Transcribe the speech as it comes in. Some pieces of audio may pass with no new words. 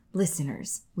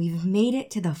Listeners, we've made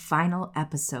it to the final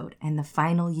episode and the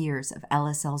final years of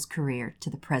LSL's career to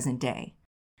the present day.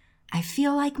 I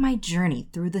feel like my journey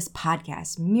through this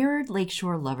podcast mirrored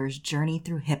Lakeshore Lover's journey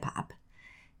through hip-hop.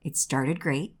 It started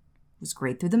great, was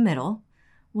great through the middle,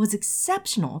 was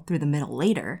exceptional through the middle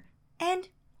later, and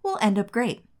will end up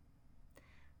great.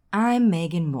 I'm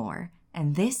Megan Moore,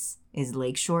 and this is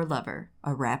Lakeshore Lover,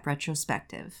 a rap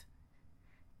retrospective.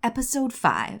 Episode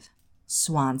 5,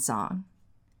 Swan Song.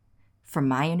 From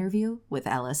my interview with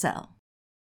LSL.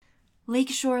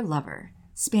 Lakeshore Lover,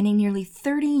 spanning nearly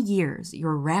 30 years,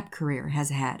 your rap career has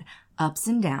had ups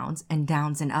and downs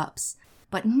and ups,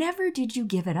 but never did you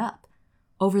give it up.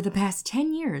 Over the past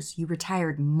 10 years, you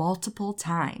retired multiple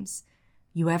times.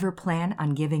 You ever plan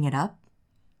on giving it up?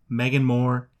 Megan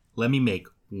Moore, let me make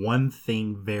one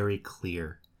thing very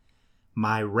clear.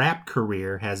 My rap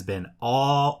career has been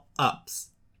all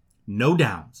ups, no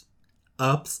downs.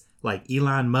 Ups like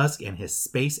Elon Musk and his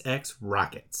SpaceX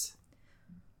rockets.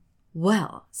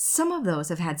 Well, some of those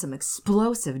have had some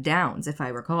explosive downs, if I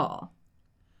recall.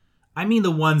 I mean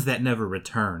the ones that never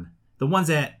return. The ones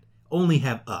that only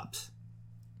have ups.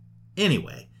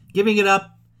 Anyway, giving it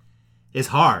up is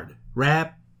hard.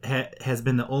 Rap has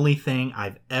been the only thing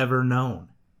I've ever known.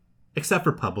 Except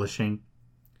for publishing.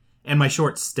 And my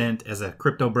short stint as a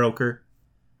crypto broker.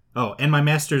 Oh, and my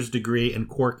master's degree in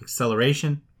quark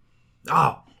acceleration.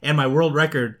 Oh, and my world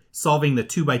record solving the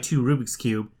 2x2 Rubik's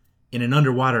Cube in an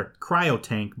underwater cryo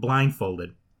tank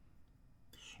blindfolded.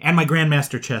 And my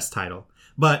Grandmaster chess title.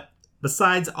 But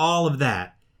besides all of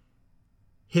that,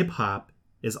 hip-hop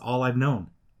is all I've known.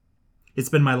 It's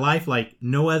been my life like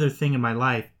no other thing in my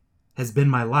life has been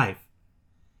my life.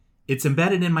 It's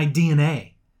embedded in my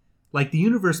DNA. Like the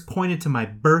universe pointed to my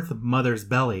birth mother's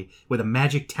belly with a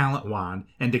magic talent wand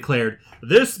and declared,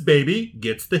 "This baby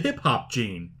gets the hip-hop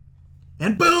gene."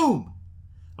 And boom!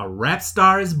 A rap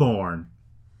star is born.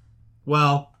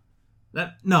 Well,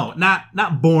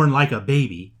 not born like a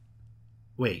baby.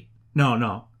 Wait,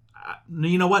 no.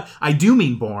 You know what? I do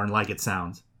mean born like it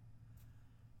sounds.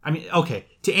 I mean, okay,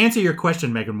 to answer your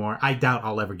question, Megan Moore, I doubt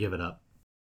I'll ever give it up.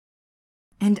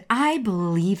 And I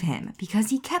believe him because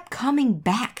he kept coming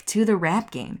back to the rap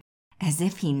game as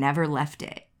if he never left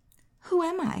it. Who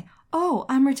am I? Oh,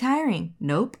 I'm retiring.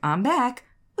 Nope, I'm back.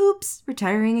 Oops,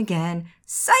 retiring again.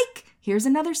 Psych! Here's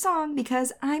another song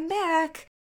because I'm back.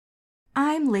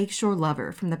 I'm Lakeshore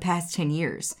Lover from the past 10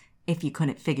 years, if you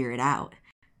couldn't figure it out.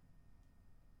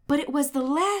 But it was the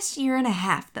last year and a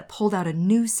half that pulled out a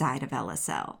new side of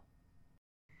LSL.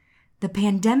 The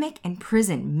pandemic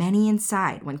imprisoned many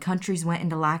inside when countries went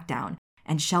into lockdown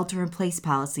and shelter-in-place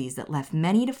policies that left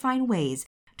many to find ways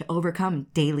to overcome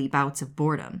daily bouts of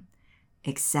boredom.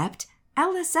 Except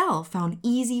LSL found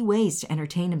easy ways to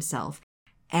entertain himself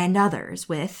and others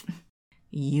with,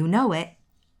 you know it,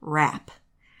 rap.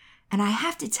 And I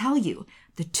have to tell you,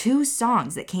 the 2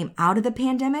 songs that came out of the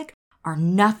pandemic are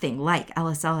nothing like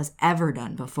LSL has ever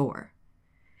done before.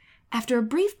 After a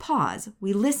brief pause,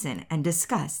 we listen and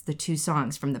discuss the 2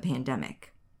 songs from the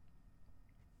pandemic.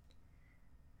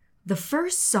 The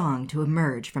first song to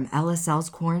emerge from LSL's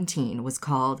quarantine was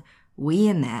called We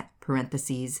and That,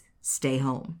 Stay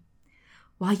Home.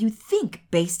 While you'd think,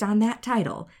 based on that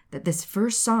title, that this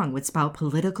first song would spout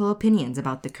political opinions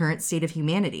about the current state of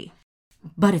humanity,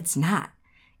 but it's not.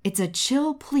 It's a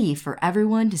chill plea for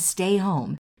everyone to stay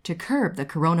home to curb the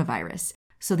coronavirus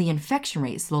so the infection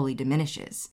rate slowly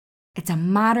diminishes. It's a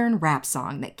modern rap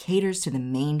song that caters to the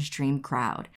mainstream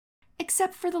crowd,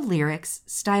 except for the lyrics,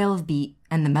 style of beat,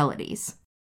 and the melodies.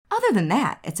 Other than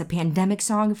that, it's a pandemic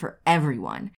song for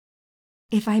everyone.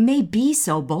 If I may be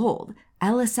so bold,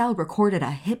 LSL recorded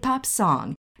a hip-hop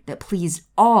song that pleased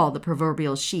all the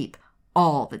proverbial sheep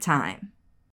all the time.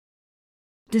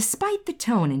 Despite the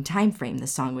tone and time frame the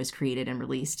song was created and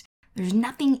released, there's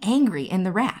nothing angry in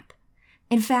the rap.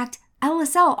 In fact,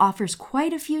 LSL offers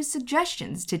quite a few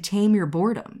suggestions to tame your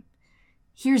boredom.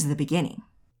 Here's the beginning.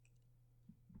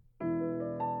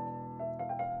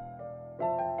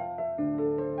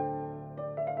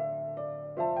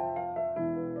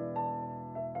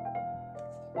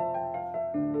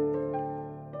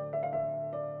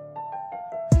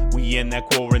 We in that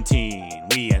quarantine,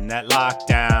 we in that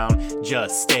lockdown.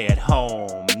 Just stay at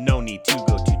home, no need to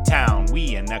go to town.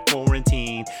 We in that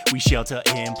quarantine, we shelter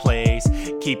in place.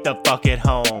 Keep the fuck at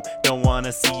home, don't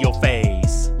wanna see your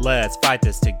face. Let's fight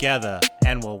this together,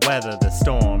 and we'll weather the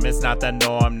storm. It's not the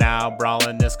norm now,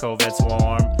 brawling this COVID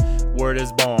swarm. Word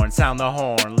is born, sound the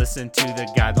horn, listen to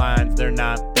the guidelines. They're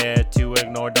not there to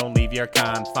ignore, don't leave your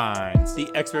confines.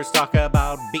 The experts talk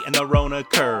about beating the Rona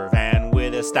curve, and with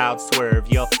with a stout swerve.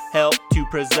 You'll help to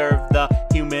preserve the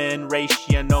human race,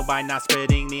 you know, by not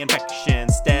spreading the infection.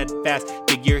 Steadfast,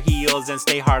 dig your heels and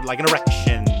stay hard like an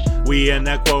erection. We in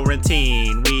that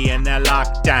quarantine, we in that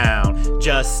lockdown.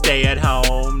 Just stay at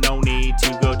home, no need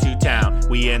to go to town.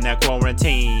 We in that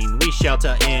quarantine, we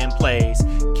shelter in place.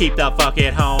 Keep the fuck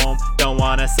at home, don't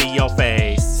wanna see your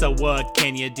face. So what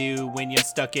can you do when you're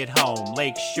stuck at home?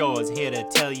 Lake Shore's here to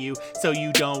tell you so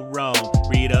you don't roam.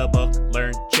 Read a book,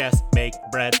 learn chess, make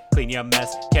bread, clean your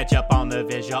mess, catch up on the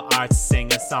visual arts,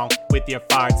 sing a song with your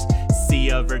farts, see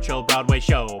a virtual Broadway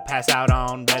show, pass out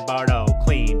on Red Bardo,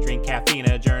 clean, drink caffeine,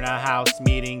 adjourn a house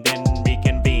meeting, then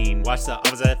reconvene. Watch the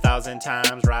opposite 1,000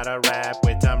 times, write a rap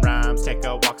with dumb rhymes, take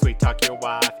a walk, sweet talk your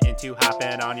wife into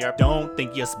hopping on your... Don't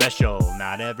think you're special,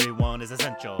 not everyone is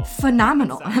essential.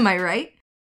 Phenomenal, am I right?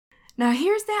 Now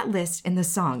here's that list in the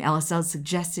song LSL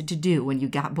suggested to do when you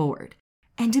got bored.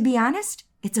 And to be honest,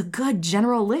 it's a good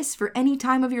general list for any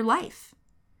time of your life.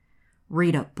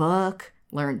 Read a book,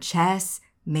 learn chess,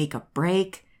 make a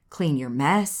break, clean your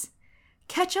mess,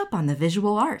 catch up on the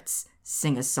visual arts,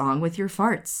 sing a song with your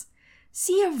farts,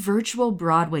 see a virtual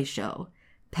Broadway show,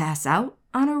 pass out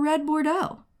on a red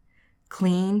Bordeaux,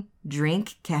 clean,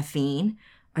 drink caffeine,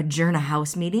 adjourn a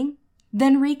house meeting,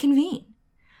 then reconvene.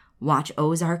 Watch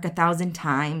Ozark 1,000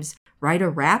 times, write a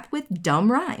rap with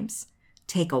dumb rhymes,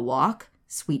 take a walk,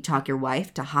 sweet talk your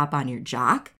wife to hop on your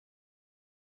jock.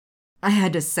 I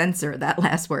had to censor that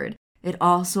last word. It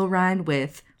also rhymed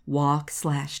with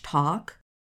walk/talk.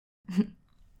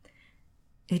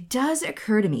 It does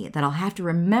occur to me that I'll have to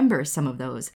remember some of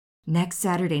those next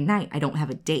Saturday night. I don't have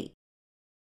a date.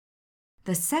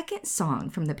 The second song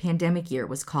from the pandemic year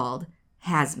was called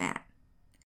Hazmat.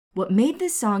 What made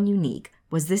this song unique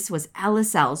was this was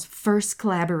LSL's first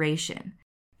collaboration.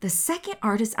 The second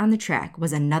artist on the track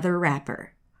was another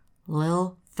rapper,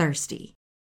 Lil Thirsty.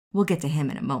 We'll get to him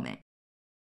in a moment.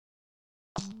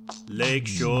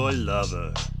 Lakeshore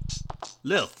Lover,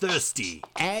 Lil Thirsty,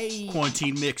 Hey.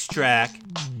 quarantine mix track,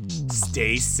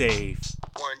 stay safe.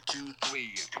 1, 2,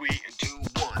 3, 3 and 2,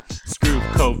 1. Screw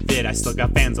COVID, I still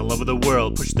got fans all over the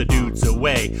world. Push the dudes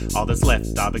away, all that's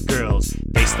left are the girls.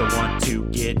 They still want to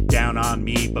get down on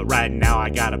me, but right now I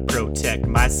gotta protect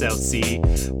myself, see.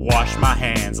 Wash my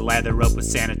hands, lather up with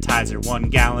sanitizer, 1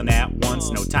 gallon at once,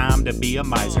 no time to be a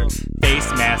miser. Face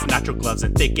mask, nitrile gloves,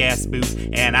 and thick ass boots,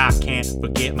 and I can't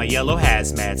forget my yellow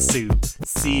hazmat suit.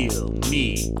 Seal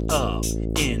me up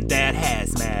in that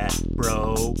hazmat,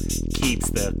 bro. Keeps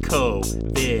the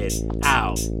COVID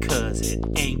out, cause it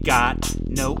ain't got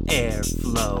no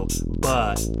airflow.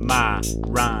 But my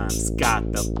rhymes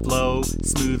got the flow,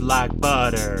 smooth like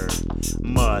butter.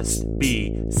 Must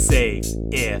be safe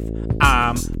if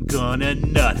I'm gonna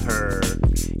nut her.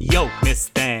 Yo, Miss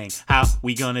Thang, how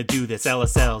we gonna do this?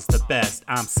 LSL's the best.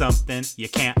 I'm something you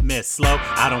can't miss. Slow?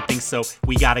 I don't think so.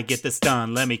 We gotta get this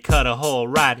done. Let me cut a hole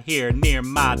right here near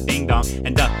my ding dong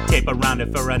and duct tape around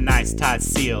it for a nice tight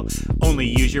seal. Only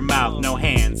use your mouth, no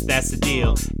hands, that's the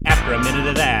deal. After a minute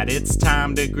of that, it's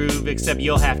time to groove, except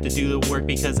you'll have to do the work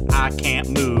because I can't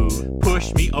move.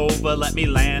 Push me over, let me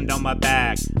land on my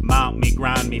back. Mount me,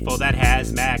 grind me for that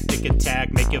hazmat. Tick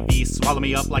attack, make a V, swallow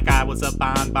me up like I was a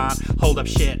bonbon. Hold up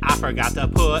shit, I forgot to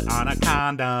put on a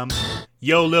condom.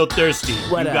 Yo, Lil Thirsty,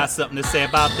 What you up? got something to say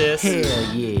about this?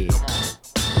 Hell yeah.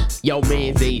 Yo,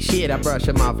 mans ain't shit, I brush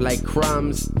them off like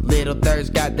crumbs. Little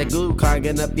thirst got the glue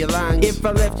clogging up your lungs. If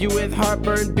I left you with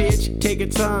heartburn, bitch, take a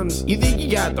Tums. You think you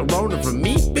got the Rona from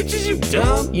me? Bitches, you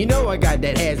dumb. You know I got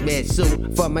that hazmat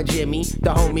suit for my Jimmy,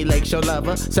 the homie Lakeshore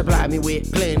Lover. Supply me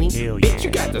with plenty. Hell yeah. Bitch, you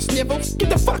got the sniffles?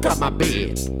 Get the fuck out my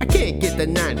bed. I can't get the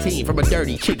 19 from a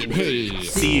dirty chicken head.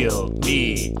 Seal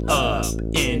me up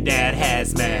in that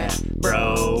hazmat,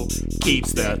 bro.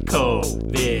 Keeps the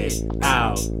COVID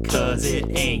out, cause it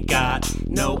ain't got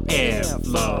no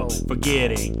airflow.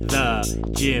 Forgetting the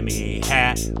Jimmy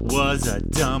hat was a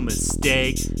dumb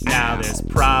mistake. Now there's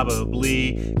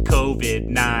probably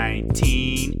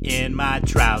COVID-19 in my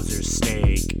trouser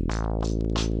snake.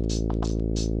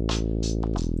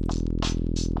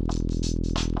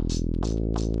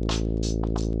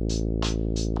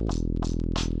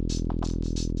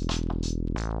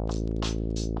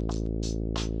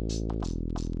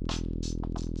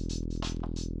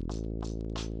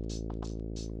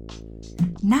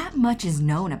 Not much is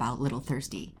known about Little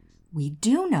Thirsty. We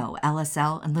do know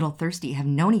LSL and Little Thirsty have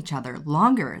known each other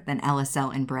longer than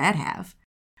LSL and Brad have.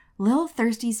 Lil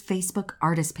Thirsty's Facebook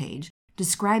artist page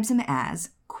describes him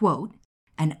as, quote,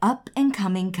 an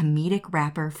up-and-coming comedic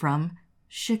rapper from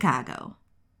Chicago.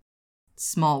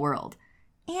 Small world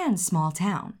and small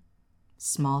town.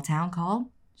 Small town called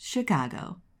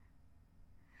Chicago.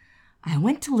 I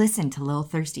went to listen to Lil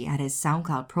Thirsty at his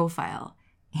SoundCloud profile,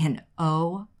 and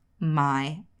oh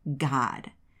my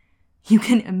God. You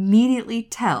can immediately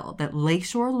tell that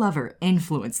Lakeshore Lover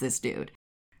influenced this dude.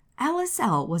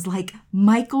 LSL was like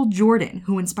Michael Jordan,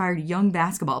 who inspired young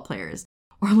basketball players,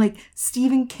 or like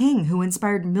Stephen King, who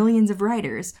inspired millions of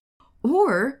writers,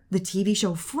 or the TV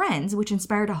show Friends, which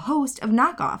inspired a host of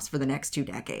knockoffs for the next 2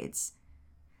 decades.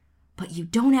 But you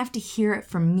don't have to hear it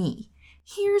from me.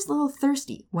 Here's Lil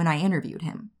Thirsty when I interviewed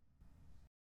him.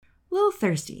 Lil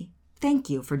Thirsty, thank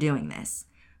you for doing this.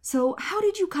 So how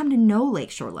did you come to know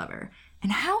Lakeshore Lover,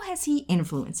 and how has he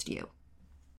influenced you?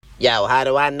 Yo, how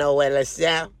do I know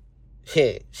LSL?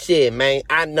 Shit, man.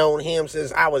 I known him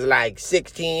since I was like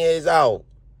 16 years old.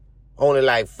 Only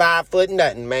like 5 foot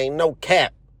nothing, man. No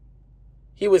cap.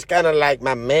 He was kind of like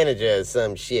my manager or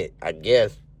some shit, I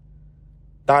guess.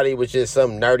 Thought he was just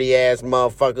some nerdy-ass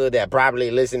motherfucker that probably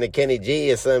listened to Kenny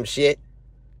G or some shit.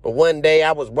 But one day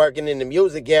I was working in the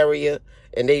music area,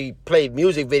 and they played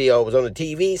music videos on the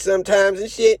TV sometimes and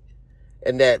shit.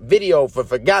 And that video for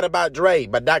Forgot About Dre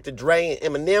by Dr. Dre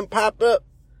and Eminem popped up.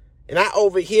 And I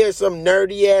overhear some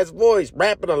nerdy-ass voice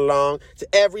rapping along to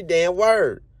every damn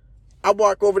word. I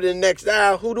walk over to the next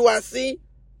aisle. Who do I see?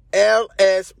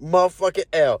 LS motherfucking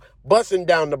L, busting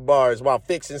down the bars while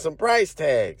fixing some price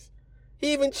tags.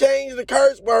 He even changed the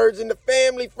curse words into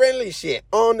family-friendly shit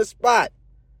on the spot.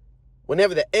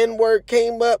 Whenever the N-word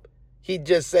came up, he'd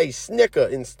just say snicker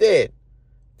instead.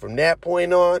 From that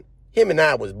point on, him and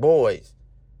I was boys.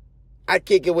 I'd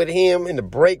kick it with him in the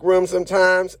break room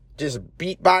sometimes, just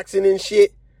beatboxing and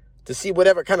shit, to see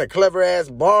whatever kind of clever-ass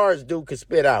bars dude could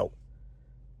spit out.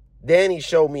 Then he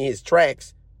showed me his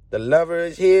tracks. The Lover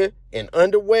Is Here in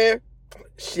Underwear.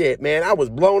 Shit, man, I was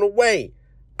blown away.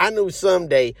 I knew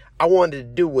someday I wanted to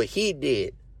do what he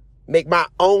did. Make my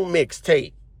own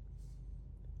mixtape.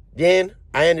 Then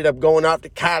I ended up going off to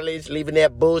college, leaving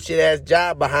that bullshit-ass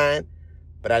job behind.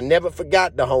 But I never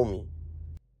forgot the homie.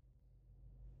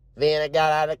 Then I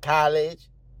got out of college,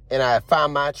 and I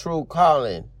found my true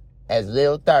calling as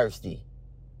Lil Thirsty.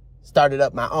 Started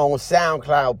up my own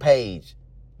SoundCloud page.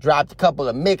 Dropped a couple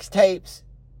of mixtapes.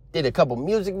 Did a couple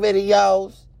music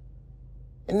videos.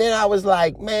 And then I was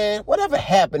like, man, whatever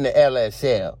happened to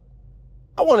LSL?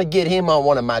 I want to get him on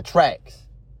one of my tracks.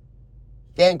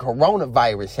 Then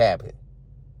coronavirus happened.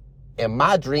 And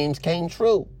my dreams came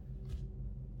true.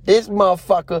 This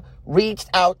motherfucker reached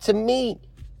out to me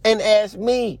and asked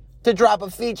me to drop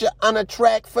a feature on a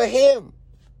track for him.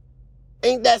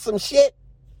 Ain't that some shit?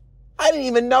 I didn't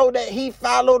even know that he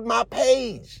followed my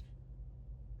page.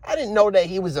 I didn't know that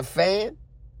he was a fan.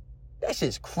 That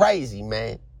shit's crazy,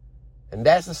 man. And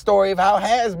that's the story of how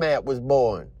Hazmat was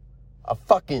born. A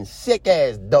fucking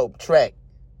sick-ass dope track.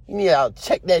 You need to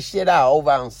check that shit out over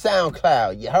on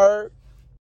SoundCloud, you heard?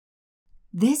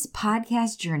 This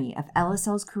podcast journey of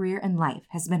LSL's career and life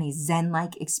has been a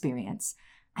Zen-like experience.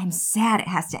 I'm sad it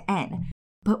has to end,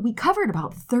 but we covered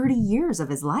about 30 years of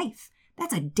his life.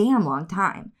 That's a damn long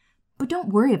time. But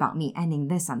don't worry about me ending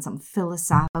this on some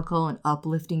philosophical and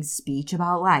uplifting speech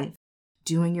about life.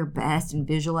 Doing your best and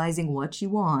visualizing what you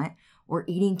want, or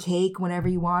eating cake whenever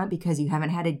you want because you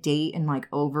haven't had a date in like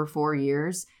over 4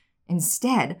 years.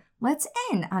 Instead, let's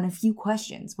end on a few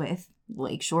questions with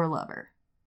Lakeshore Lover.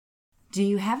 Do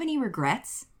you have any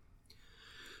regrets?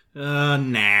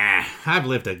 Nah. I've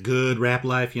lived a good rap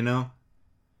life, you know.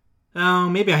 Oh,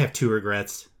 maybe I have 2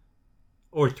 regrets.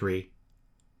 Or 3.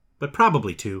 But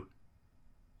probably 2.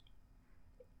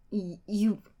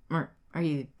 Are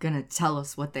you gonna tell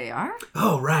us what they are?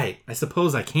 Oh, right. I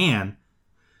suppose I can.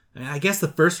 I guess the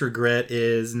first regret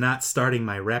is not starting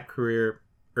my rap career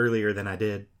earlier than I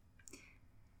did.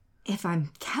 If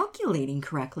I'm calculating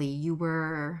correctly, you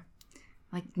were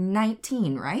like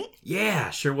 19, right? Yeah,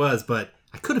 sure was, but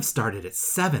I could have started at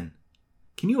 7.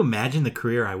 Can you imagine the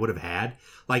career I would have had?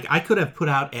 Like, I could have put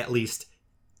out at least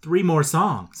 3 more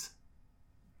songs.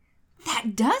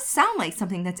 That does sound like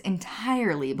something that's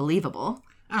entirely believable.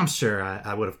 I'm sure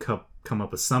I would have come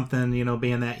up with something, you know,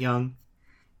 being that young.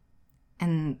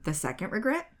 And the second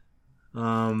regret?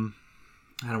 I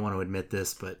don't want to admit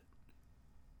this, but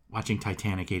watching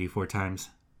Titanic 84 times.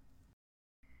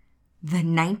 The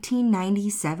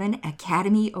 1997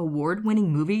 Academy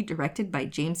Award-winning movie directed by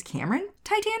James Cameron,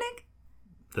 Titanic?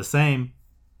 The same.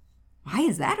 Why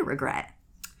is that a regret?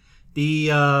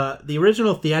 The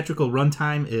original theatrical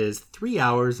runtime is 3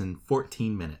 hours and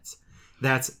 14 minutes.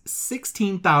 That's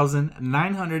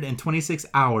 16,926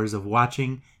 hours of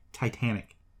watching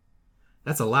Titanic.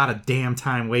 That's a lot of damn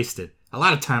time wasted. A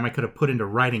lot of time I could have put into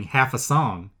writing half a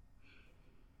song.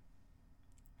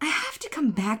 I have to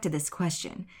come back to this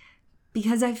question.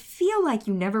 because I feel like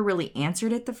you never really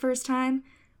answered it the first time.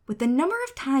 With the number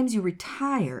of times you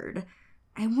retired,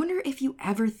 I wonder if you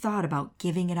ever thought about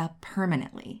giving it up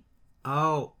permanently.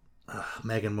 Oh,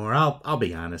 Megan Moore, I'll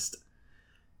be honest.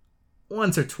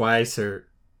 Once or twice, or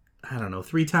I don't know,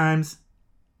 3 times,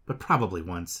 but probably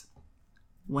once.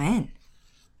 When?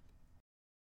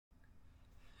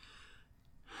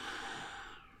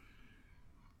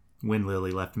 When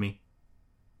Lily left me.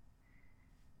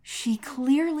 She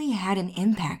clearly had an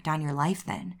impact on your life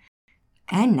then.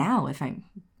 And now, if I'm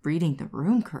reading the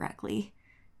room correctly,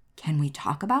 can we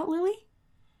talk about Lily?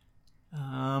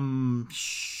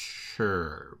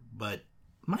 Sure, but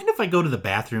mind if I go to the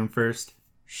bathroom first?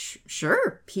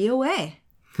 Sure, pee away.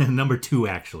 Number 2,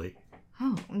 actually.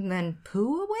 Oh, and then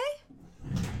poo away?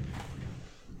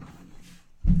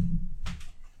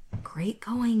 Great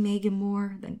going, Megan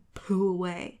Moore, then poo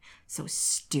away. So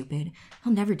stupid.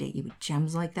 I'll never date you with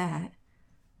gems like that.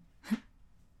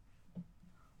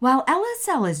 While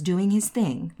LSL is doing his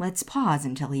thing, let's pause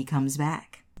until he comes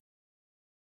back.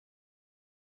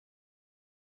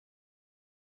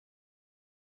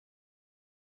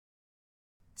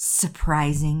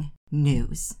 Surprising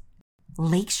news.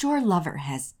 Lakeshore Lover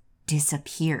has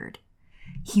disappeared.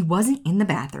 He wasn't in the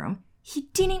bathroom. He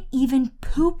didn't even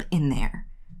poop in there.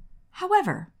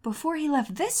 However, before he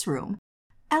left this room,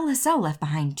 LSL left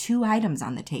behind 2 items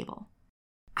on the table.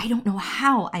 I don't know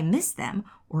how I missed them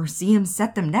or see him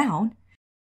set them down.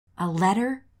 A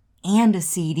letter and a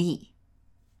CD.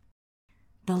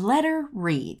 The letter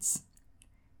reads,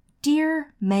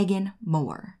 Dear Megan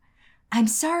Moore, I'm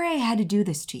sorry I had to do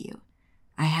this to you.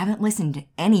 I haven't listened to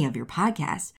any of your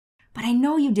podcasts, but I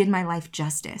know you did my life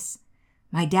justice.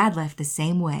 My dad left the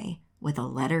same way, with a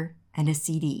letter and a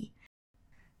CD.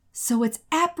 So it's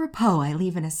apropos I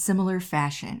leave in a similar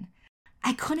fashion.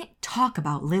 I couldn't talk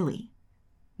about Lily.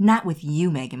 Not with you,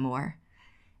 Megan Moore.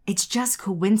 It's just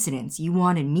coincidence you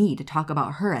wanted me to talk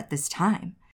about her at this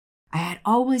time. I had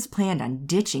always planned on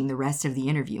ditching the rest of the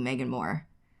interview, Megan Moore.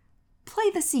 Play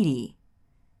the CD.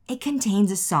 It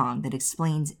contains a song that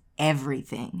explains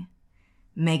everything.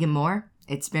 Megan Moore,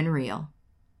 it's been real.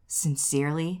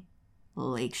 Sincerely,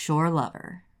 Lakeshore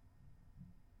Lover.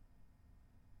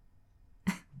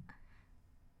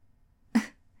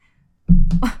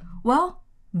 Well,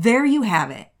 there you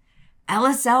have it.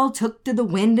 LSL took to the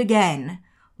wind again.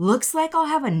 Looks like I'll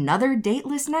have another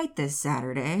dateless night this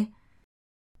Saturday.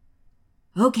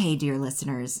 Okay, dear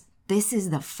listeners, this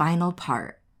is the final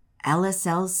part.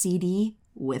 LSL's CD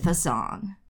with a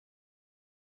song.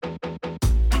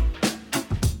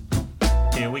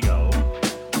 Here we go.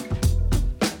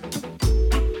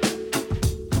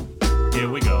 Here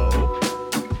we go.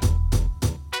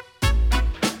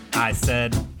 I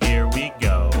said, here we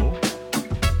go.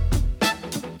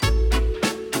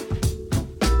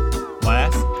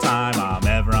 Last time I'm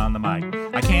ever on the mic.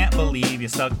 I can't believe you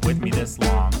stuck with me this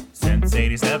long. Since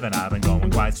 87 I've been going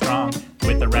quite strong.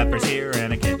 With the rappers here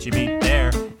and a catchy beat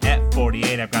there. At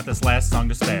 48 I've got this last song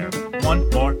to spare. One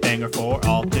more banger for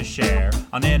all to share.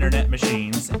 On internet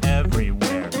machines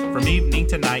everywhere. From evening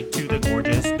to night to the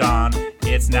gorgeous dawn.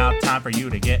 It's now time for you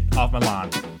to get off my lawn.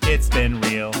 It's been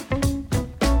real.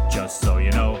 Just so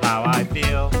you know how I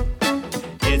feel.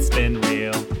 It's been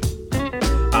real.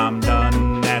 I'm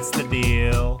done, that's the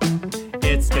deal.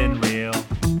 It's been real.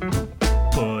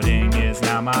 Pudding is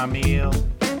now my meal.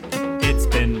 It's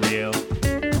been real.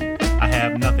 I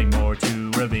have nothing more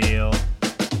to reveal.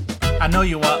 I know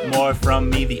you want more from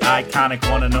me, the iconic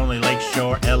one and only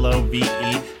Lakeshore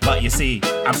L-O-V-E. But you see,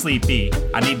 I'm sleepy.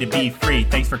 I need to be free.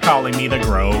 Thanks for calling me the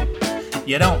Grow.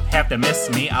 You don't have to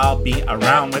miss me, I'll be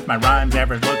around with my rhymes,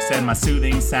 average looks, and my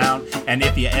soothing sound. And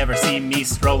if you ever see me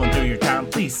strolling through your town,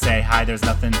 please say hi, there's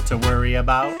nothing to worry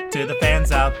about. To the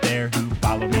fans out there who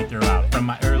follow me throughout, from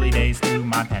my early days to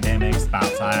my pandemic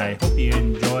spouts, I hope you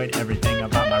enjoyed everything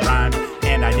about my rhyme,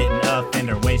 and I didn't offend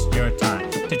or waste your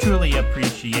time. To truly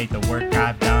appreciate the work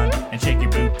I've done, and shake your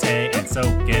booty and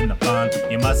soak in the fun.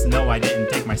 You must know I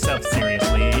didn't take myself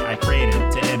seriously, I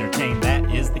created to entertain,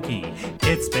 that is the key.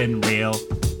 It's been real.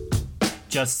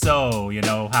 Just so you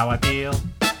know how I feel.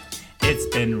 It's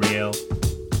been real.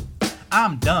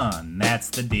 I'm done, that's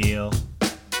the deal.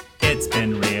 It's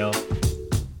been real.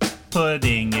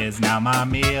 Pudding is now my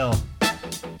meal.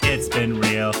 It's been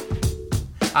real.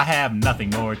 I have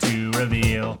nothing more to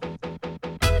reveal.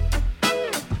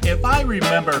 If I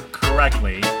remember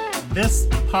correctly, this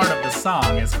part of the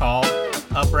song is called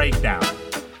a breakdown.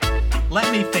 Let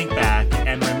me think back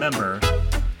and remember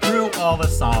through all the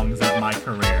songs of my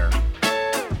career.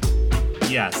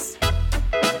 Yes,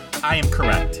 I am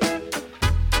correct.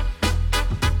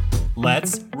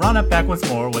 Let's run it back once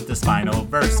more with the spinal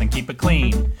verse and keep it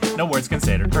clean. No words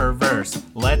considered perverse.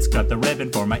 Let's cut the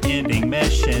ribbon for my ending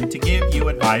mission to give you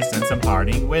advice and some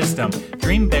parting wisdom.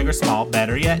 Dream big or small,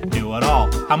 better yet, do it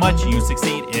all. How much you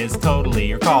succeed is totally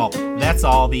your call. That's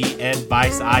all the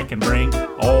advice I can bring.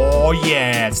 Oh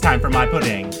yeah, it's time for my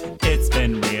pudding. It's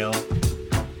been real,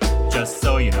 just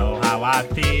so you know how I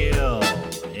feel.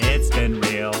 It's been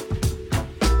real,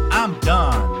 I'm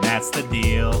done, that's the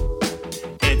deal.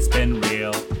 It's been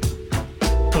real,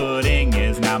 pudding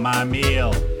is now my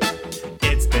meal.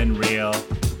 It's been real,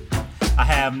 I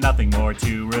have nothing more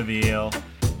to reveal.